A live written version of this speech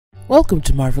Welcome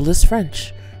to Marvelous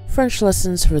French, French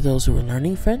lessons for those who are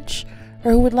learning French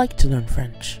or who would like to learn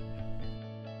French.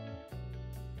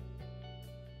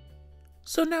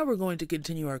 So now we're going to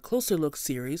continue our Closer Look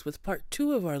series with part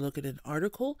 2 of our look at an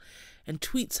article and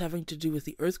tweets having to do with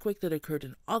the earthquake that occurred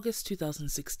in August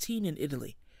 2016 in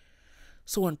Italy.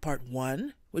 So in part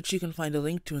 1, which you can find a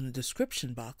link to in the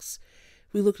description box,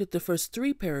 we looked at the first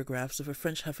 3 paragraphs of a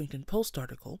French Huffington Post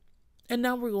article, and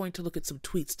now we're going to look at some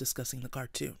tweets discussing the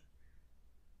cartoon.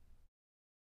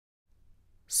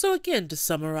 So again, to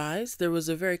summarize, there was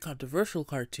a very controversial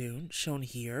cartoon, shown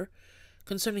here,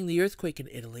 concerning the earthquake in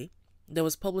Italy, that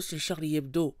was published in Charlie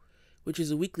Hebdo, which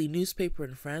is a weekly newspaper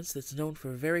in France that's known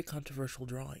for very controversial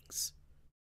drawings.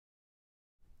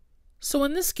 So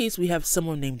in this case, we have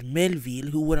someone named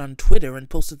Melville who went on Twitter and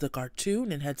posted the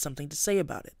cartoon and had something to say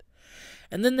about it.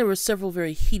 And then there were several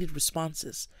very heated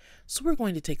responses, so we're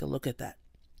going to take a look at that.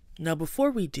 Now before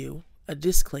we do, a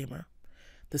disclaimer.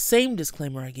 The same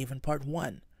disclaimer I gave in part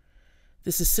 1.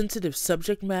 This is sensitive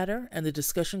subject matter and the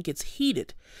discussion gets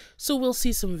heated, so we'll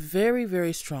see some very,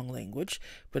 very strong language,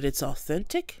 but it's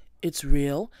authentic, it's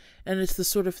real, and it's the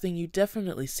sort of thing you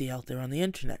definitely see out there on the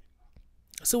internet.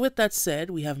 So with that said,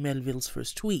 we have Melville's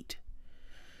first tweet.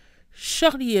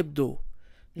 Charlie Hebdo,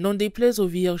 n'en déplaise aux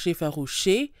vierges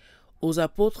effarouchées, aux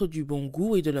apôtres du bon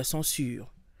goût et de la censure.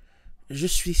 Je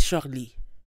suis Charlie.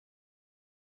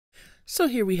 So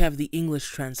here we have the English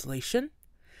translation.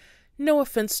 No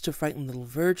offense to frightened little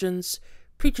virgins,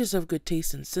 preachers of good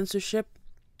taste and censorship.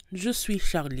 Je suis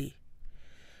Charlie.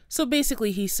 So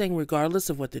basically he's saying regardless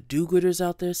of what the do-gooders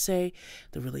out there say,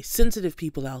 the really sensitive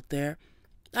people out there,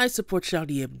 I support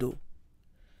Charlie Hebdo.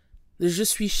 The Je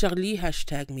suis Charlie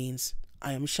hashtag means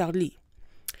I am Charlie.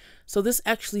 So this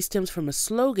actually stems from a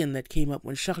slogan that came up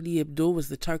when Charlie Hebdo was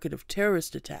the target of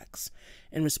terrorist attacks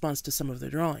in response to some of the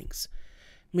drawings.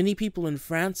 Many people in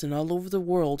France and all over the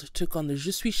world took on the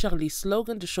Je suis Charlie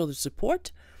slogan to show their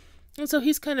support, and so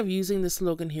he's kind of using the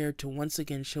slogan here to once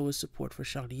again show his support for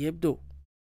Charlie Hebdo.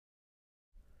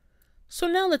 So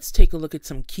now let's take a look at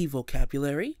some key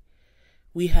vocabulary.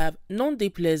 We have n'en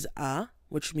déplaise à,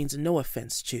 which means no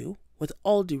offense to, with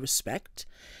all due respect.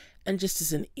 And just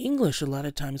as in English, a lot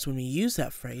of times when we use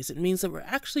that phrase, it means that we're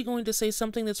actually going to say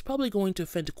something that's probably going to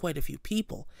offend quite a few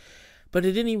people. But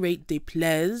at any rate,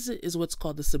 déplaise is what's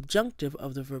called the subjunctive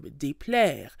of the verb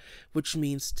déplaire, which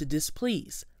means to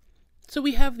displease. So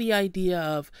we have the idea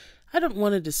of, I don't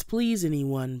want to displease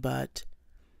anyone, but,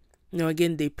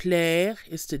 again, déplaire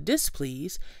is to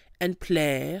displease, and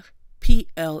plaire,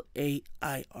 P-L-A-I-R-E,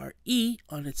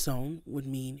 on its own would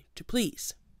mean to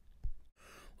please.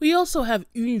 We also have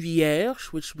une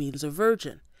vierge, which means a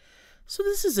virgin. So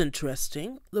this is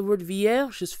interesting. The word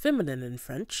vierge is feminine in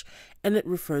French, and it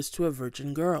refers to a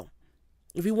virgin girl.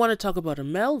 If we want to talk about a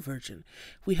male virgin,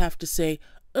 we have to say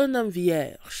un homme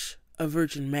vierge, a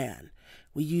virgin man.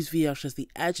 We use vierge as the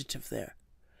adjective there.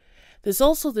 There's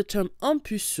also the term un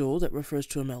puceau that refers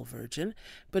to a male virgin,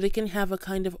 but it can have a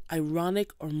kind of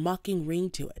ironic or mocking ring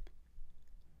to it.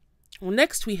 Well,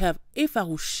 next we have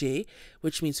effarouché,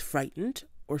 which means frightened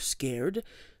or scared.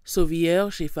 So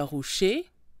vierge effarouchée,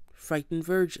 frightened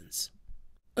virgins.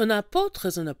 Un apôtre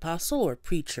is an apostle or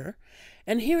preacher,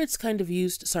 and here it's kind of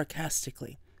used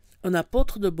sarcastically. Un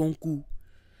apôtre de bon goût,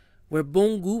 where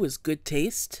bon goût is good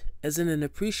taste, as in an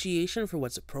appreciation for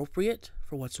what's appropriate,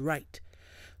 for what's right.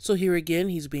 So here again,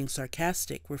 he's being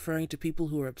sarcastic, referring to people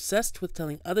who are obsessed with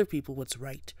telling other people what's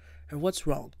right or what's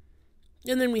wrong.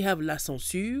 And then we have la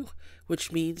censure,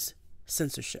 which means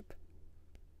censorship.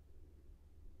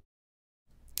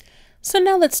 So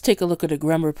now let's take a look at a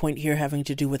grammar point here having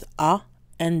to do with a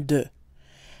and de.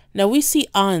 Now we see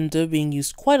a and de being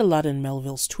used quite a lot in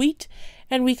Melville's tweet,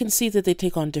 and we can see that they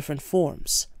take on different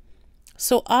forms.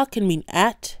 So a can mean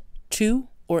at, to,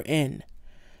 or in.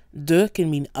 De can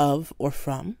mean of or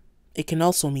from. It can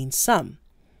also mean some.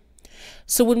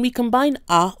 So when we combine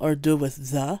a or de with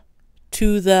the,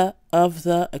 to the, of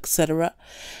the, etc.,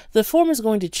 the form is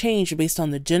going to change based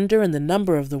on the gender and the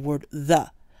number of the word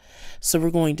the. So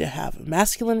we're going to have a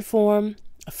masculine form,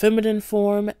 a feminine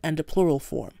form, and a plural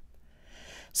form.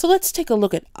 So let's take a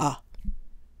look at a.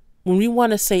 When we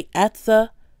want to say at the,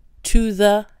 to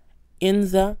the, in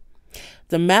the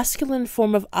masculine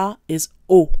form of a is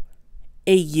o,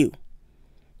 A-U.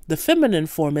 The feminine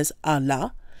form is a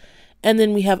la, and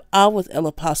then we have a with L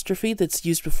apostrophe that's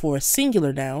used before a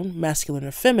singular noun, masculine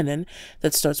or feminine,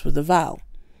 that starts with a vowel.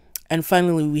 And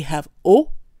finally we have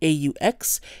o,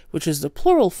 A-U-X, which is the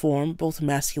plural form, both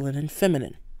masculine and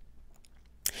feminine.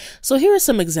 So here are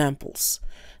some examples.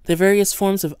 The various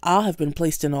forms of a have been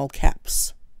placed in all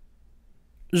caps.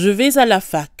 Je vais à la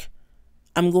fac.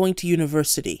 I'm going to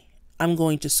university. I'm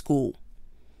going to school.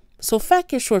 So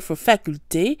fac is short for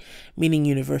faculté, meaning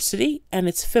university, and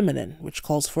it's feminine, which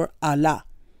calls for à la.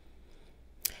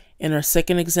 In our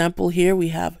second example here, we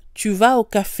have tu vas au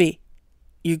café.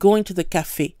 You're going to the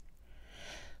café.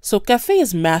 So café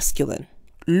is masculine,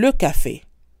 le café.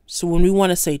 So when we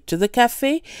want to say to the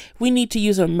café, we need to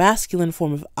use our masculine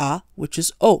form of a, which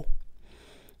is o.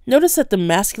 Notice that the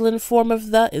masculine form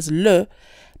of the is le,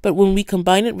 but when we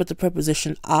combine it with the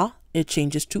preposition a, it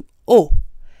changes to o.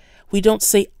 We don't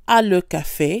say à le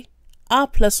café. A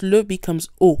plus le becomes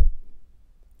au.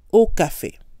 Au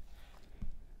café.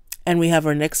 And we have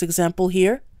our next example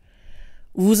here.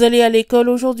 Vous allez à l'école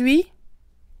aujourd'hui?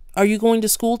 Are you going to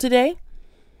school today?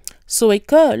 So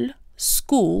école,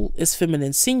 school, is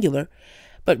feminine singular,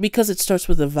 but because it starts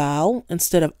with a vowel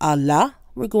instead of à la,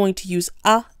 we're going to use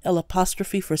a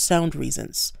l'apostrophe for sound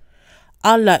reasons.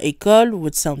 À la école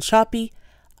would sound choppy.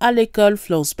 À l'école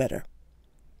flows better.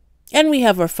 And we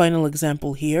have our final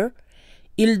example here.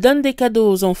 Ils donnent des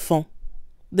cadeaux aux enfants.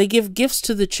 They give gifts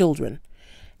to the children.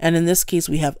 And in this case,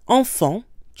 we have enfants,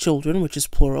 children, which is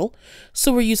plural.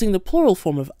 So we're using the plural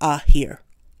form of a here.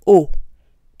 O,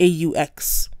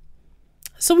 A-U-X.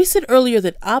 So we said earlier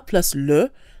that a plus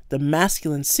le, the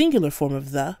masculine singular form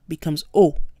of the, becomes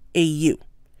o, A-U.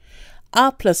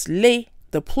 A plus les,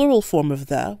 the plural form of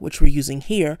the, which we're using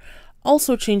here,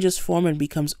 also changes form and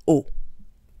becomes o,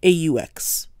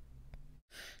 A-U-X.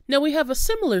 Now we have a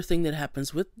similar thing that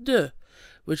happens with de,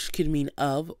 which can mean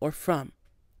of or from.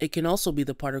 It can also be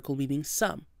the particle meaning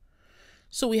some.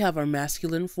 So we have our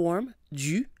masculine form,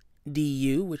 du,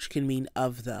 du, which can mean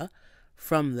of the,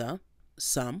 from the,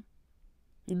 some.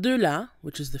 De la,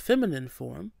 which is the feminine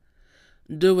form.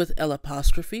 De with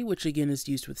l'apostrophe, which again is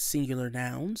used with singular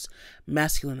nouns,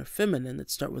 masculine or feminine, that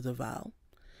start with a vowel.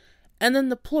 And then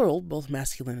the plural, both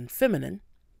masculine and feminine,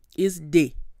 is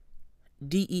des,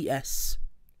 D-E-S.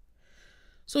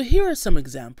 So here are some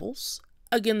examples.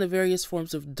 Again, the various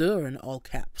forms of de are in all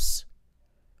caps.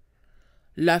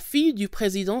 La fille du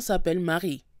président s'appelle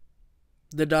Marie.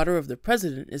 The daughter of the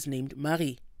president is named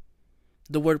Marie.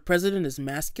 The word president is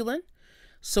masculine,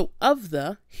 so of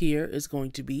the here is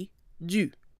going to be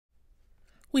du.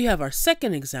 We have our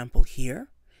second example here.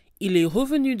 Il est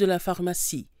revenu de la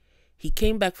pharmacie. He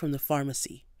came back from the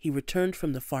pharmacy. He returned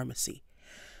from the pharmacy.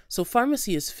 So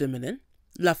pharmacy is feminine,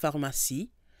 la pharmacie.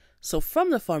 So from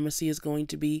the pharmacy is going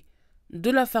to be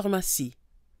de la pharmacie.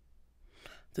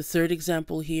 The third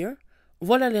example here.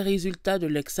 Voilà les résultats de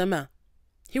l'examen.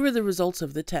 Here are the results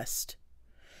of the test.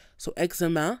 So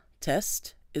examen,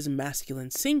 test, is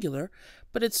masculine singular,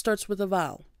 but it starts with a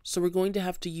vowel. So we're going to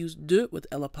have to use de with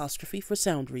l'apostrophe for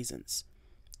sound reasons.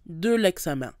 De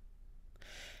l'examen.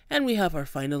 And we have our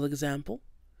final example.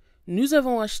 Nous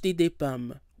avons acheté des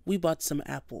pommes. We bought some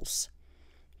apples.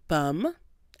 Pommes,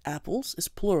 apples, is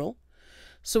plural.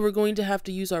 So we're going to have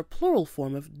to use our plural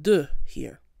form of de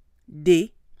here.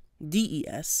 Des,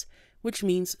 D-E-S, which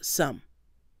means some.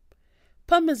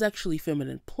 Pomme is actually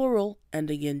feminine plural, and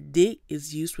again, des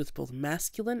is used with both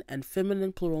masculine and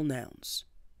feminine plural nouns.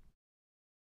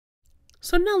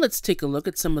 So now let's take a look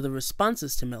at some of the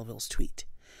responses to Melville's tweet.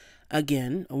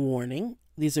 Again, a warning,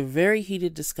 these are very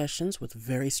heated discussions with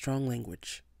very strong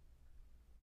language.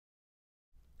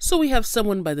 So we have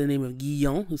someone by the name of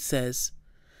Guillaume who says,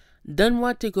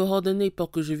 Donne-moi tes coordonnées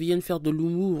pour que je vienne faire de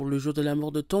l'humour le jour de la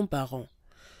mort de ton parent,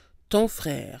 ton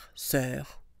frère,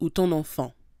 sœur, ou ton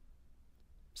enfant.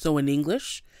 So in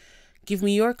English, give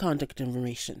me your contact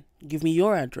information. Give me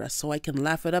your address so I can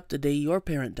laugh it up the day your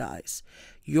parent dies,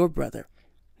 your brother,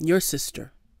 your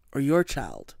sister, or your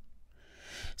child.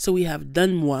 So we have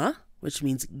donne-moi, which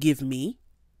means give me.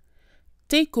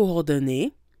 Tes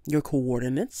coordonnées, your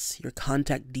coordinates, your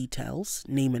contact details,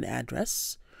 name and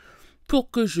address. Pour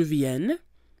que je vienne,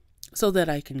 so that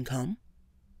I can come.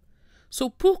 So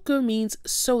pour que means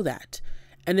so that,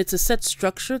 and it's a set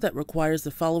structure that requires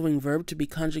the following verb to be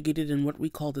conjugated in what we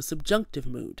call the subjunctive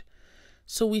mood.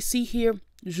 So we see here,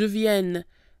 je vienne,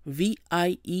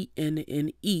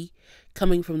 V-I-E-N-N-E,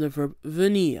 coming from the verb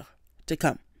venir, to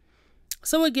come.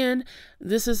 So again,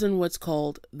 this is in what's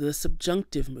called the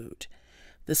subjunctive mood.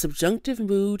 The subjunctive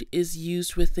mood is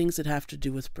used with things that have to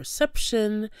do with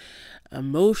perception,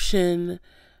 emotion,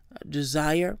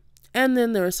 desire, and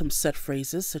then there are some set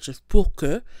phrases such as pour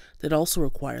que that also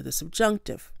require the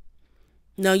subjunctive.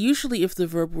 Now usually if the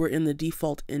verb were in the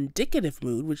default indicative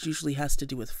mood, which usually has to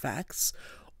do with facts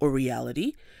or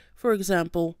reality, for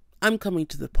example, I'm coming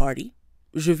to the party,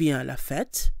 je viens à la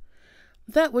fête,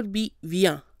 that would be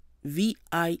viens,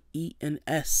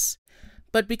 V-I-E-N-S.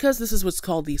 But because this is what's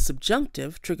called the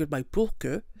subjunctive, triggered by pour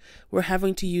que, we're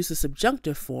having to use the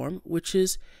subjunctive form, which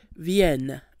is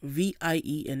vienne,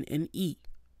 V-I-E-N-N-E.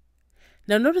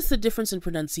 Now notice the difference in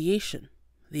pronunciation.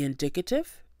 The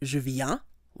indicative, je viens,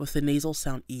 with the nasal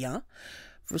sound ia,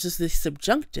 versus the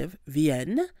subjunctive,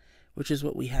 vienne, which is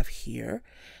what we have here,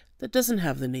 that doesn't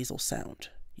have the nasal sound.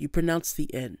 You pronounce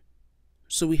the N.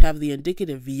 So we have the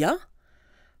indicative vient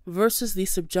versus the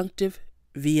subjunctive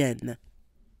vienne.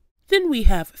 Then we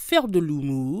have faire de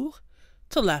l'humour,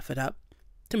 to laugh it up,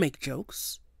 to make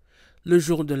jokes. Le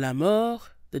jour de la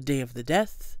mort, the day of the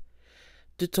death.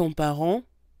 De ton parent,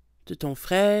 de ton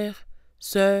frère,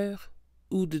 sœur,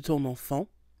 ou de ton enfant.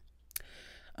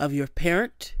 Of your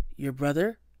parent, your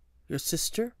brother, your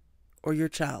sister, or your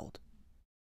child.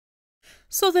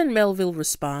 So then Melville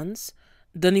responds,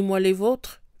 Donnez-moi les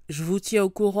vôtres, je vous tiens au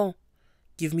courant.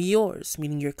 Give me yours,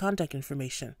 meaning your contact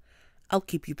information. I'll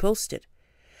keep you posted.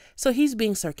 So he's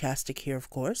being sarcastic here, of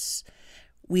course.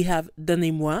 We have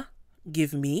Donnez-moi,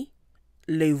 give me,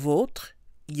 les vôtres,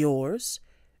 yours,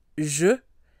 je,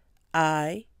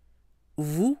 I,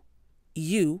 vous,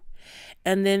 you,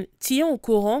 and then tiens au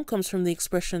courant comes from the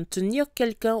expression tenir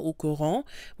quelqu'un au courant,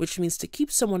 which means to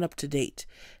keep someone up to date,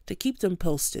 to keep them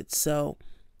posted. So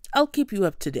I'll keep you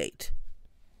up to date.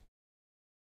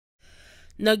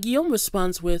 Now Guillaume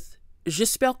responds with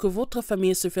J'espère que votre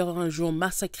famille se fera un jour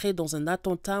massacrer dans un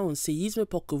attentat ou un séisme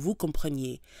pour que vous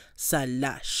compreniez. Ça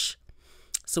lâche.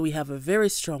 So we have a very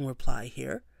strong reply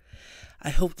here. I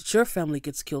hope that your family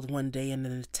gets killed one day in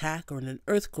an attack or in an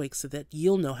earthquake so that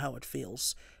you'll know how it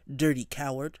feels. Dirty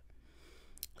coward.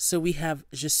 So we have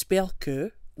j'espère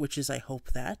que, which is I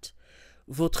hope that.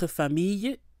 Votre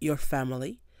famille, your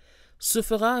family, se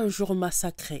fera un jour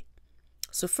massacrer.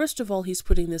 So first of all, he's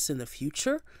putting this in the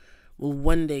future. Will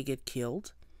one day get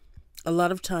killed. A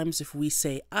lot of times if we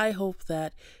say I hope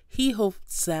that, he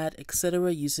hopes that,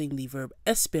 etc., using the verb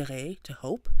espérer, to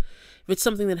hope. If it's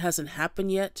something that hasn't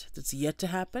happened yet, that's yet to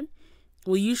happen,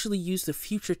 we'll usually use the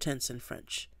future tense in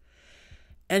French.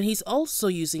 And he's also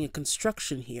using a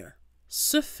construction here,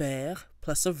 se faire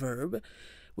plus a verb,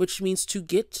 which means to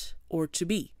get or to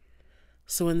be.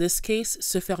 So in this case,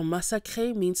 se faire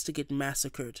massacrer means to get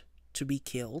massacred, to be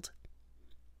killed.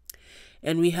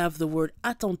 And we have the word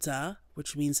attentat,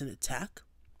 which means an attack,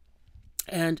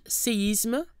 and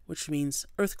séisme, which means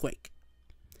earthquake.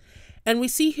 And we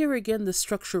see here again the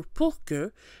structure pour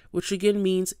que, which again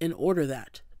means in order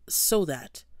that, so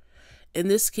that. In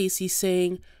this case, he's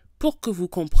saying pour que vous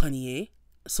compreniez,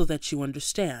 so that you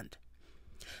understand.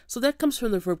 So that comes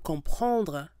from the verb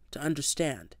comprendre, to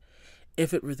understand.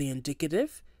 If it were the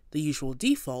indicative, the usual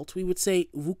default, we would say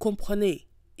vous comprenez,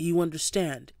 you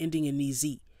understand, ending in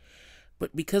 -ez.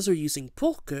 But because we're using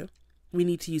pour que, we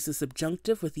need to use the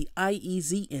subjunctive with the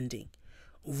IEZ ending.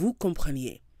 Vous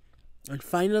compreniez. And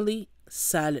finally,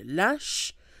 sale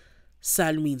lâche.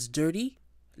 Sale means dirty.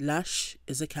 Lâche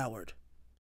is a coward.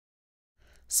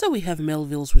 So we have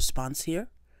Melville's response here.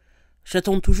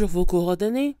 J'attends toujours vos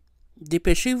coordonnées.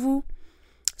 Dépêchez-vous.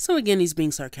 So again, he's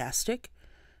being sarcastic.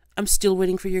 I'm still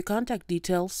waiting for your contact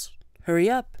details. Hurry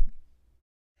up.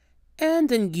 And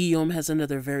then Guillaume has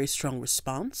another very strong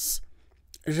response.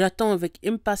 J'attends avec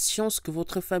impatience que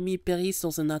votre famille périsse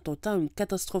dans un attentat ou une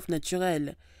catastrophe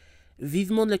naturelle.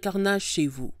 Vivement le carnage chez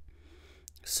vous.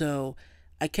 So,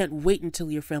 I can't wait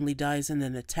until your family dies in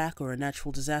an attack or a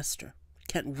natural disaster.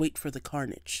 Can't wait for the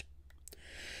carnage.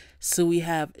 So we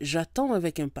have j'attends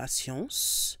avec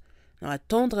impatience. Now,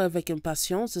 attendre avec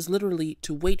impatience is literally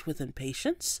to wait with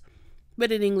impatience,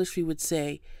 but in English we would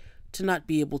say to not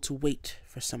be able to wait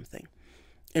for something.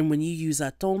 And when you use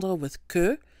attendre with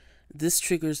que, this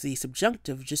triggers the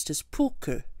subjunctive just as pour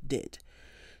que did.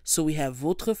 So we have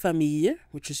votre famille,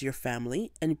 which is your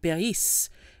family, and périsse,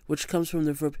 which comes from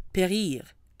the verb périr,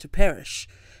 to perish.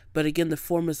 But again, the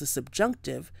form is the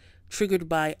subjunctive, triggered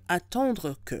by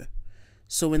attendre que.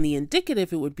 So in the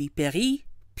indicative, it would be périt,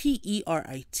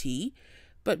 P-E-R-I-T,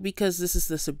 but because this is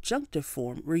the subjunctive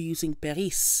form, we're using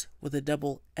périsse with a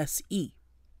double S-E.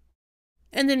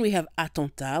 And then we have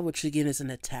attentat, which again is an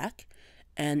attack,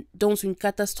 and dans une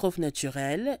catastrophe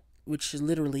naturelle, which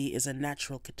literally is a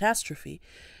natural catastrophe,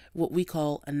 what we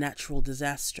call a natural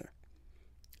disaster.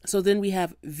 So then we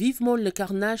have vivement le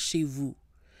carnage chez vous.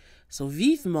 So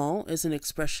vivement is an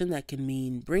expression that can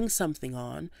mean bring something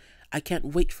on. I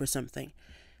can't wait for something.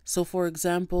 So for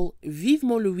example,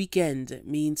 vivement le week-end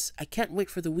means I can't wait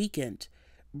for the weekend.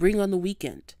 Bring on the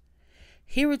weekend.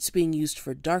 Here it's being used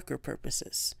for darker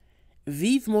purposes.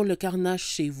 Vivement le carnage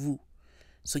chez vous.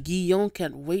 So Guillaume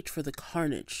can't wait for the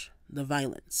carnage, the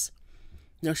violence.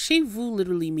 Now, chez vous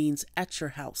literally means at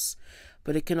your house,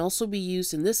 but it can also be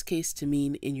used in this case to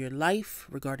mean in your life,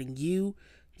 regarding you,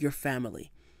 your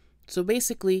family. So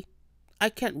basically, I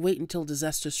can't wait until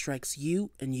disaster strikes you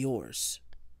and yours.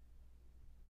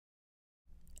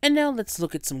 And now let's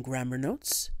look at some grammar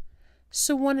notes.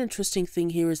 So one interesting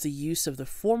thing here is the use of the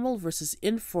formal versus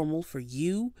informal for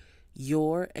you,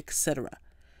 your, etc.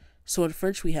 So in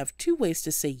French we have two ways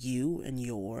to say you and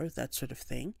your, that sort of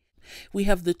thing. We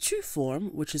have the tu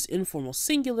form, which is informal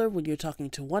singular when you're talking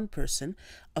to one person,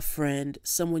 a friend,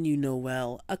 someone you know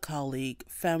well, a colleague,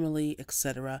 family,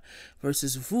 etc.,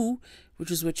 versus vous,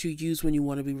 which is what you use when you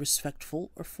want to be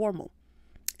respectful or formal.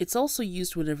 It's also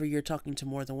used whenever you're talking to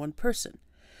more than one person.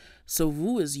 So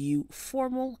vous is you,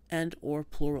 formal and or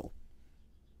plural.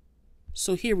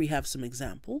 So here we have some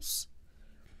examples.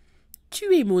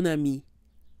 Tu es mon ami.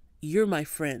 You're my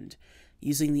friend,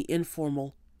 using the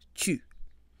informal tu.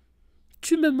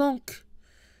 Tu me manques.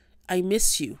 I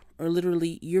miss you, or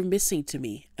literally, you're missing to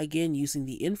me, again using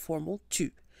the informal tu.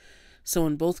 So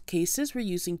in both cases, we're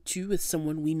using tu with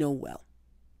someone we know well.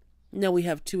 Now we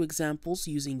have two examples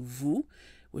using vous,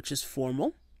 which is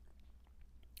formal.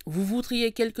 Vous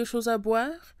voudriez quelque chose à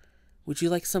boire? Would you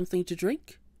like something to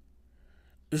drink?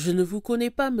 Je ne vous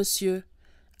connais pas, monsieur.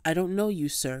 I don't know you,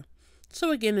 sir.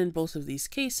 So again, in both of these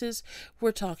cases,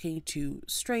 we're talking to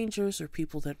strangers or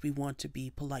people that we want to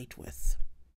be polite with.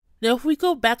 Now, if we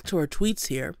go back to our tweets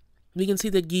here, we can see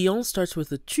that Guillaume starts with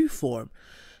the tu form.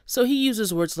 So he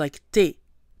uses words like te,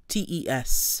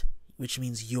 T-E-S, which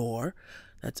means your,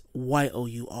 that's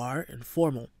Y-O-U-R,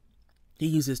 informal. He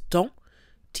uses ton,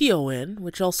 T-O-N,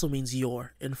 which also means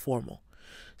your, informal.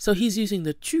 So he's using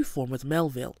the tu form with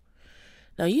Melville.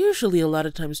 Now, usually, a lot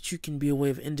of times, tu can be a way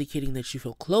of indicating that you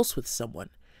feel close with someone.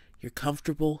 You're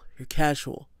comfortable, you're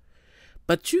casual.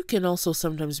 But tu can also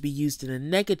sometimes be used in a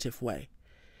negative way.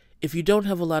 If you don't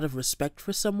have a lot of respect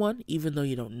for someone, even though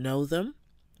you don't know them,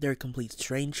 they're a complete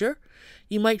stranger,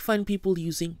 you might find people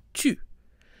using tu.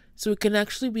 So it can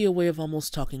actually be a way of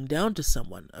almost talking down to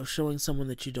someone, of showing someone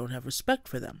that you don't have respect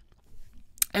for them.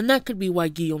 And that could be why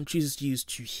Guillaume chooses to use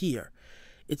tu here.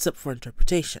 It's up for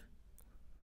interpretation.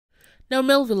 Now,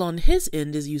 Melville on his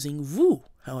end is using vous,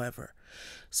 however.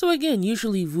 So again,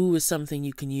 usually vous is something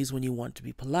you can use when you want to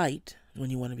be polite, when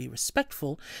you want to be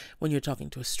respectful, when you're talking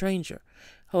to a stranger.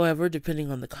 However,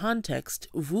 depending on the context,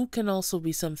 vous can also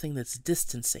be something that's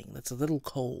distancing, that's a little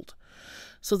cold.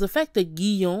 So the fact that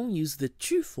Guillaume used the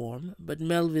tu form, but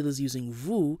Melville is using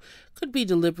vous, could be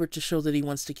deliberate to show that he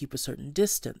wants to keep a certain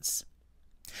distance.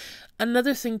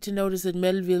 Another thing to note is that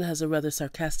Melville has a rather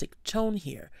sarcastic tone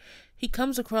here. He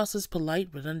comes across as polite,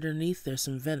 but underneath there's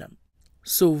some venom.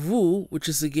 So vous, which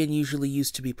is again usually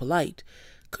used to be polite,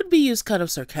 could be used kind of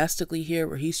sarcastically here,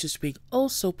 where he's just being oh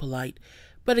so polite,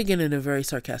 but again in a very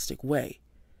sarcastic way.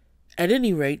 At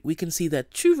any rate, we can see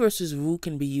that tu versus vous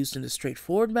can be used in a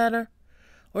straightforward manner,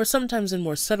 or sometimes in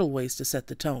more subtle ways to set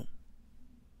the tone.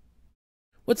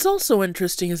 What's also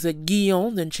interesting is that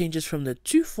Guillaume then changes from the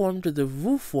tu form to the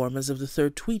vous form as of the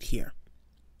third tweet here.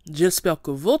 J'espère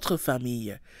que votre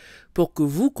famille, pour que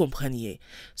vous compreniez.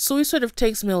 So he sort of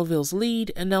takes Melville's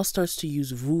lead and now starts to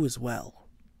use vous as well.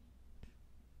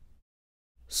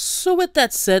 So with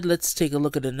that said, let's take a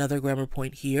look at another grammar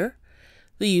point here,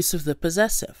 the use of the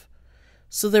possessive.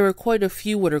 So there are quite a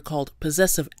few what are called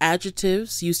possessive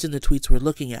adjectives used in the tweets we're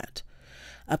looking at.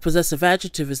 A possessive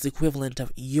adjective is the equivalent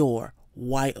of your,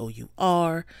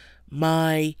 Y-O-U-R,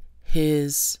 my,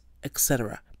 his,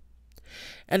 etc.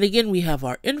 And again, we have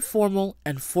our informal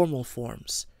and formal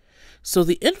forms. So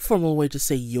the informal way to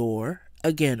say your,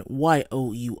 again,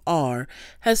 Y-O-U-R,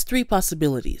 has three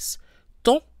possibilities.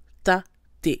 Ton, ta,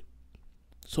 te.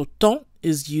 So ton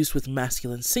is used with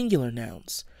masculine singular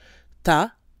nouns.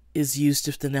 Ta is used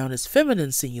if the noun is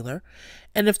feminine singular.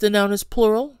 And if the noun is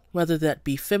plural, whether that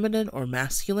be feminine or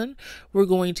masculine, we're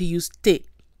going to use te,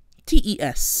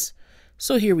 T-E-S.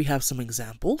 So here we have some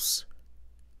examples.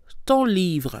 Ton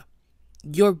livre,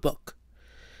 your book.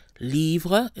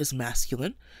 Livre is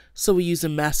masculine, so we use a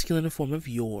masculine form of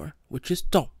your, which is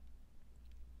ton.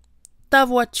 Ta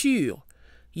voiture,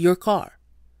 your car.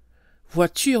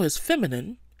 Voiture is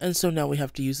feminine, and so now we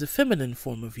have to use the feminine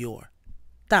form of your,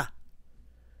 ta.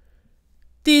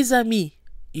 Tes amis,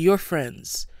 your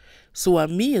friends. So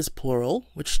ami is plural,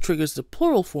 which triggers the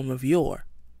plural form of your,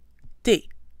 te.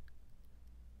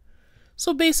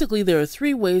 So basically there are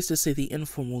three ways to say the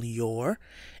informal your,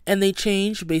 and they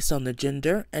change based on the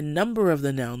gender and number of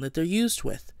the noun that they're used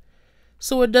with.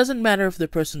 So it doesn't matter if the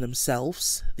person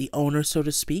themselves, the owner so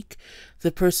to speak,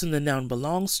 the person the noun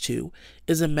belongs to,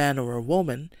 is a man or a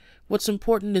woman. What's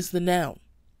important is the noun.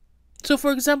 So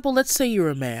for example, let's say you're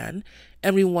a man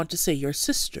and we want to say your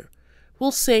sister.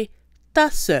 We'll say ta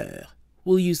sœur.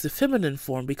 We'll use the feminine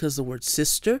form because the word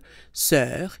sister,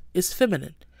 sœur, is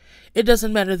feminine. It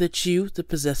doesn't matter that you, the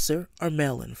possessor, are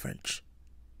male in French.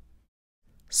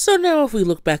 So now if we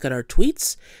look back at our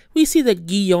tweets, we see that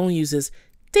Guillaume uses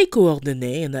tes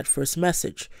coordonnées in that first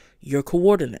message, your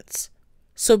coordinates.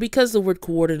 So because the word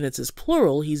coordinates is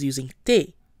plural, he's using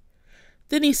tes.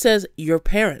 Then he says your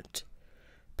parent.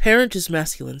 Parent is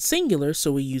masculine singular,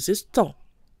 so he uses ton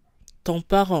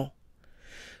parent.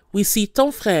 We see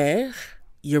ton frère,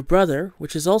 your brother,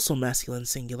 which is also masculine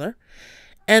singular.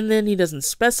 And then he doesn't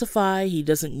specify, he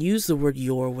doesn't use the word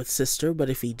your with sister, but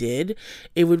if he did,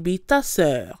 it would be ta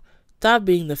sœur, ta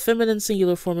being the feminine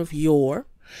singular form of your,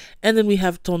 and then we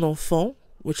have ton enfant,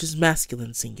 which is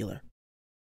masculine singular.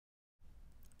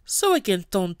 So again,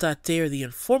 ton, ta, te are the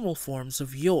informal forms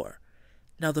of your.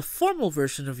 Now the formal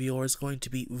version of your is going to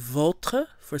be votre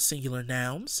for singular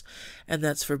nouns, and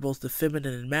that's for both the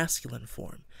feminine and masculine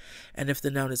form. And if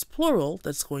the noun is plural,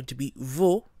 that's going to be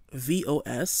vos,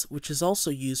 V-O-S, which is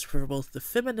also used for both the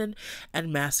feminine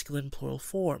and masculine plural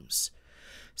forms.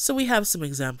 So we have some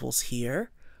examples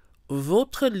here.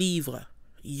 Votre livre,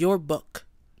 your book.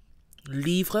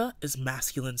 Livre is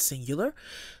masculine singular,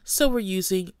 so we're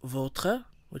using votre,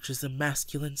 which is the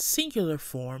masculine singular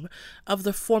form of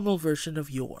the formal version of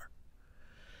your.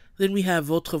 Then we have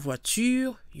votre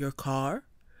voiture, your car.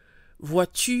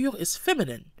 Voiture is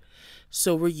feminine,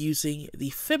 so we're using the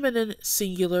feminine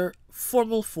singular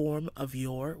formal form of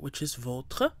your, which is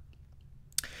votre.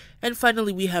 And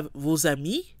finally, we have vos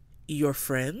amis, your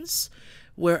friends,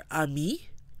 where amis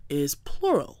is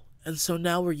plural. And so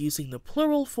now we're using the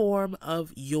plural form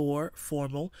of your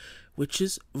formal, which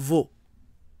is vos.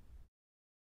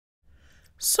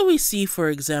 So we see, for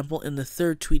example, in the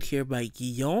third tweet here by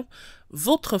Guillaume,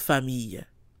 votre famille,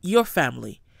 your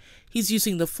family. He's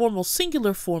using the formal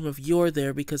singular form of your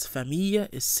there because famille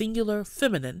is singular,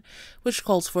 feminine, which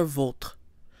calls for votre.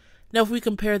 Now if we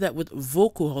compare that with vos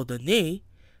coordonnées,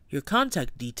 your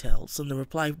contact details, in the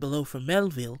reply below from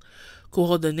Melville,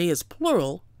 coordonnées is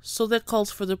plural, so that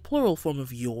calls for the plural form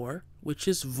of your, which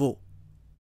is vos.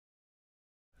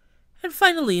 And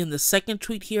finally, in the second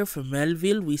tweet here from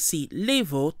Melville, we see les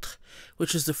vôtres,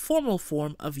 which is the formal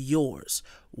form of yours,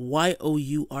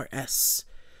 Y-O-U-R-S.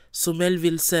 So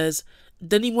Melville says,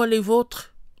 donnez-moi les vôtres,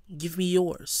 give me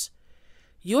yours.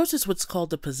 Yours is what's called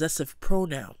the possessive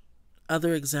pronoun.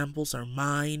 Other examples are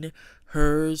mine,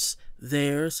 hers,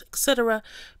 theirs, etc.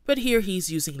 But here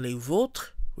he's using les vôtres,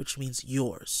 which means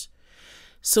yours.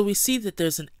 So we see that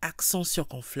there's an accent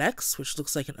circonflexe, which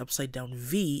looks like an upside down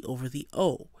V over the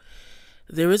O.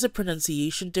 There is a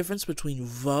pronunciation difference between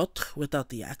votre without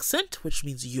the accent, which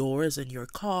means yours and your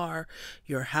car,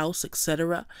 your house,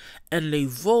 etc., and les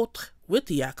vôtres with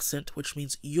the accent, which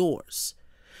means yours.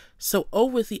 So O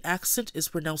with the accent is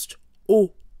pronounced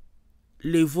O.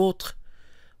 Les vôtres.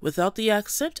 Without the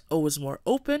accent, O is more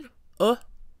open,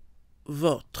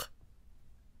 votre.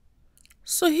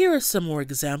 So here are some more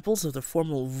examples of the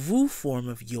formal vous form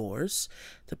of yours,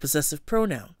 the possessive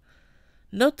pronoun.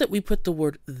 Note that we put the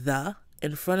word the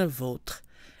in front of votre,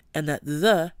 and that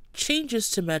the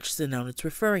changes to match the noun it's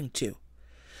referring to.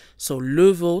 So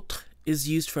le vôtre is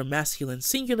used for masculine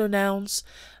singular nouns,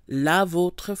 la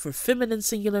vôtre for feminine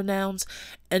singular nouns,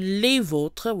 and les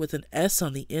vôtres with an S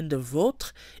on the end of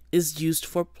votre is used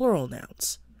for plural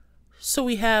nouns. So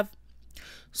we have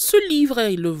ce livre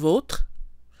est le vôtre.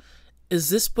 Is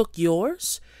this book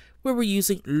yours? Where we're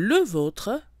using le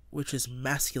vôtre, which is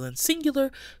masculine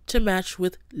singular, to match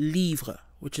with livre,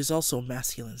 which is also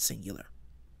masculine singular.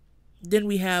 Then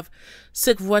we have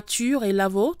cette voiture est la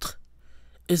vôtre.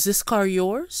 Is this car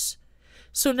yours?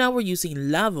 So now we're using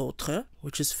la vôtre,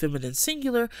 which is feminine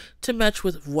singular, to match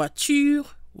with voiture,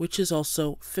 which is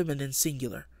also feminine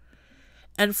singular.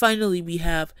 And finally we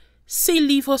have ces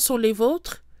livres sont les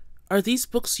vôtres. Are these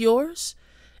books yours?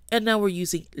 And now we're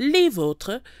using les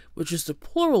vôtres, which is the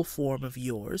plural form of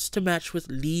yours, to match with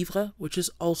livre, which is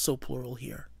also plural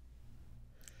here.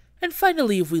 And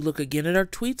finally, if we look again at our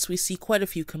tweets, we see quite a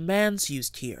few commands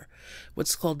used here,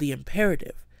 what's called the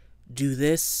imperative. Do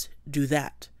this, do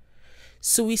that.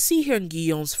 So we see here in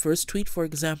Guillaume's first tweet, for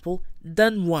example,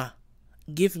 donne-moi,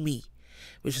 give me,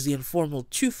 which is the informal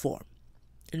tu form.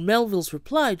 In Melville's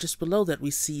reply, just below that,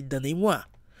 we see donnez-moi,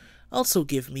 also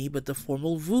give me, but the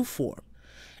formal vous form.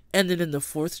 And then in the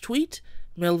fourth tweet,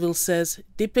 Melville says,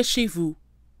 dépêchez-vous,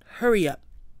 hurry up.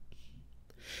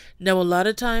 Now, a lot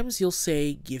of times you'll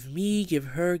say, give me, give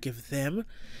her, give them.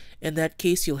 In that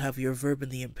case, you'll have your verb in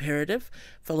the imperative,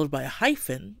 followed by a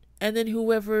hyphen, and then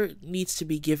whoever needs to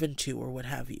be given to or what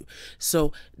have you.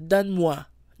 So, donne-moi,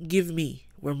 give me,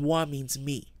 where moi means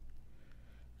me.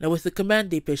 Now, with the command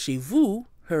dépêchez-vous,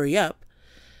 hurry up,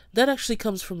 that actually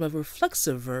comes from a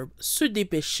reflexive verb, se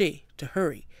dépêcher, to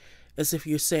hurry. as if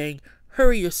you're saying,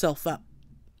 hurry yourself up.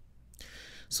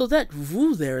 So that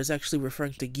vous there is actually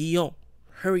referring to Guillaume.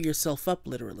 Hurry yourself up,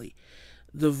 literally.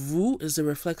 The vous is the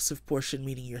reflexive portion,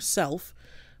 meaning yourself,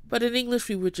 but in English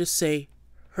we would just say,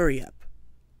 hurry up.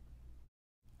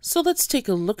 So let's take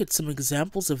a look at some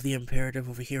examples of the imperative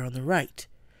over here on the right.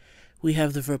 We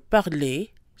have the verb parler,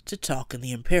 to talk, in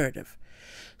the imperative.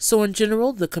 So in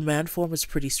general, the command form is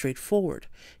pretty straightforward.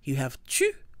 You have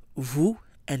tu, vous,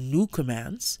 and nous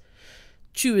commands.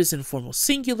 Tu is informal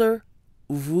singular,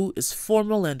 vous is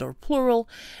formal and or plural,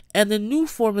 and the nous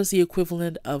form is the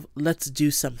equivalent of let's do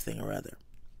something or other.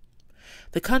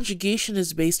 The conjugation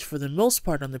is based for the most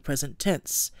part on the present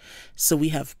tense. So we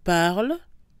have parle,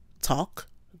 talk,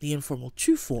 the informal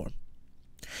tu form.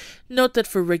 Note that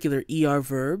for regular ER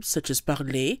verbs, such as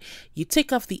parler, you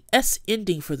take off the S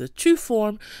ending for the tu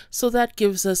form, so that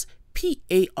gives us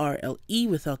parle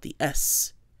without the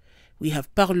S. We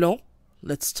have parlons,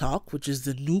 let's talk, which is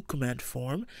the nous command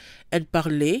form, and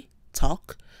parler,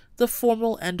 talk, the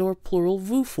formal and or plural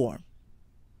vous form.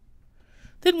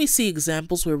 Then we see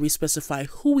examples where we specify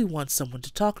who we want someone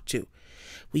to talk to.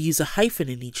 We use a hyphen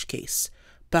in each case.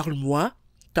 Parle-moi,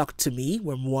 talk to me,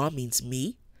 where moi means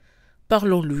me.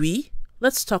 Parlons-lui,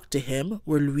 let's talk to him,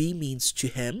 where lui means to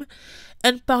him.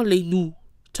 And parlez-nous,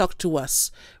 talk to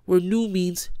us, where nous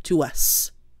means to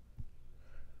us.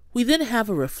 We then have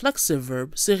a reflexive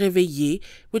verb, se réveiller,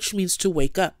 which means to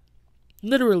wake up,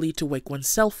 literally to wake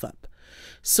oneself up.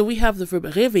 So we have the verb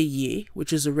réveiller,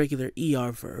 which is a regular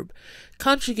ER verb,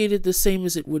 conjugated the same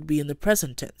as it would be in the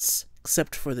present tense,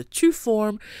 except for the tu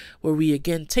form, where we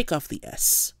again take off the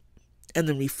S. And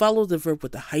then we follow the verb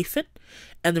with the hyphen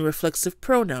and the reflexive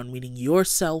pronoun, meaning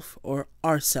yourself or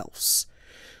ourselves.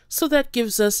 So that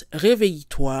gives us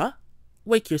réveille-toi,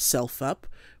 wake yourself up,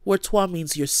 where toi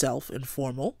means yourself in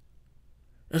formal.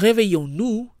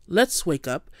 Réveillons-nous, let's wake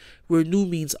up, where nous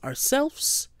means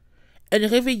ourselves. And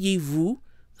réveillez-vous,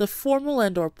 the formal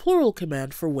and or plural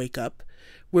command for wake up,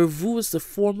 where vous is the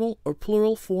formal or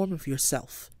plural form of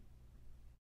yourself.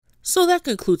 So that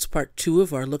concludes part 2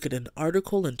 of our look at an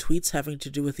article and tweets having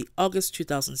to do with the August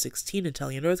 2016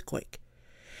 Italian earthquake.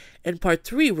 In part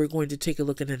 3, we're going to take a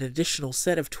look at an additional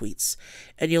set of tweets,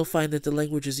 and you'll find that the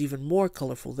language is even more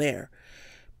colorful there.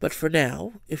 But for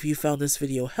now, if you found this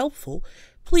video helpful,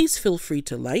 please feel free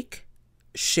to like,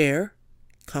 share,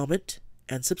 comment,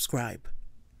 and subscribe.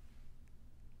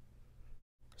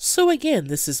 So again,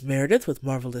 this is Meredith with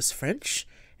Marvelous French,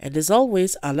 and as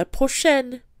always, à la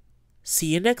prochaine! See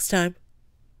you next time.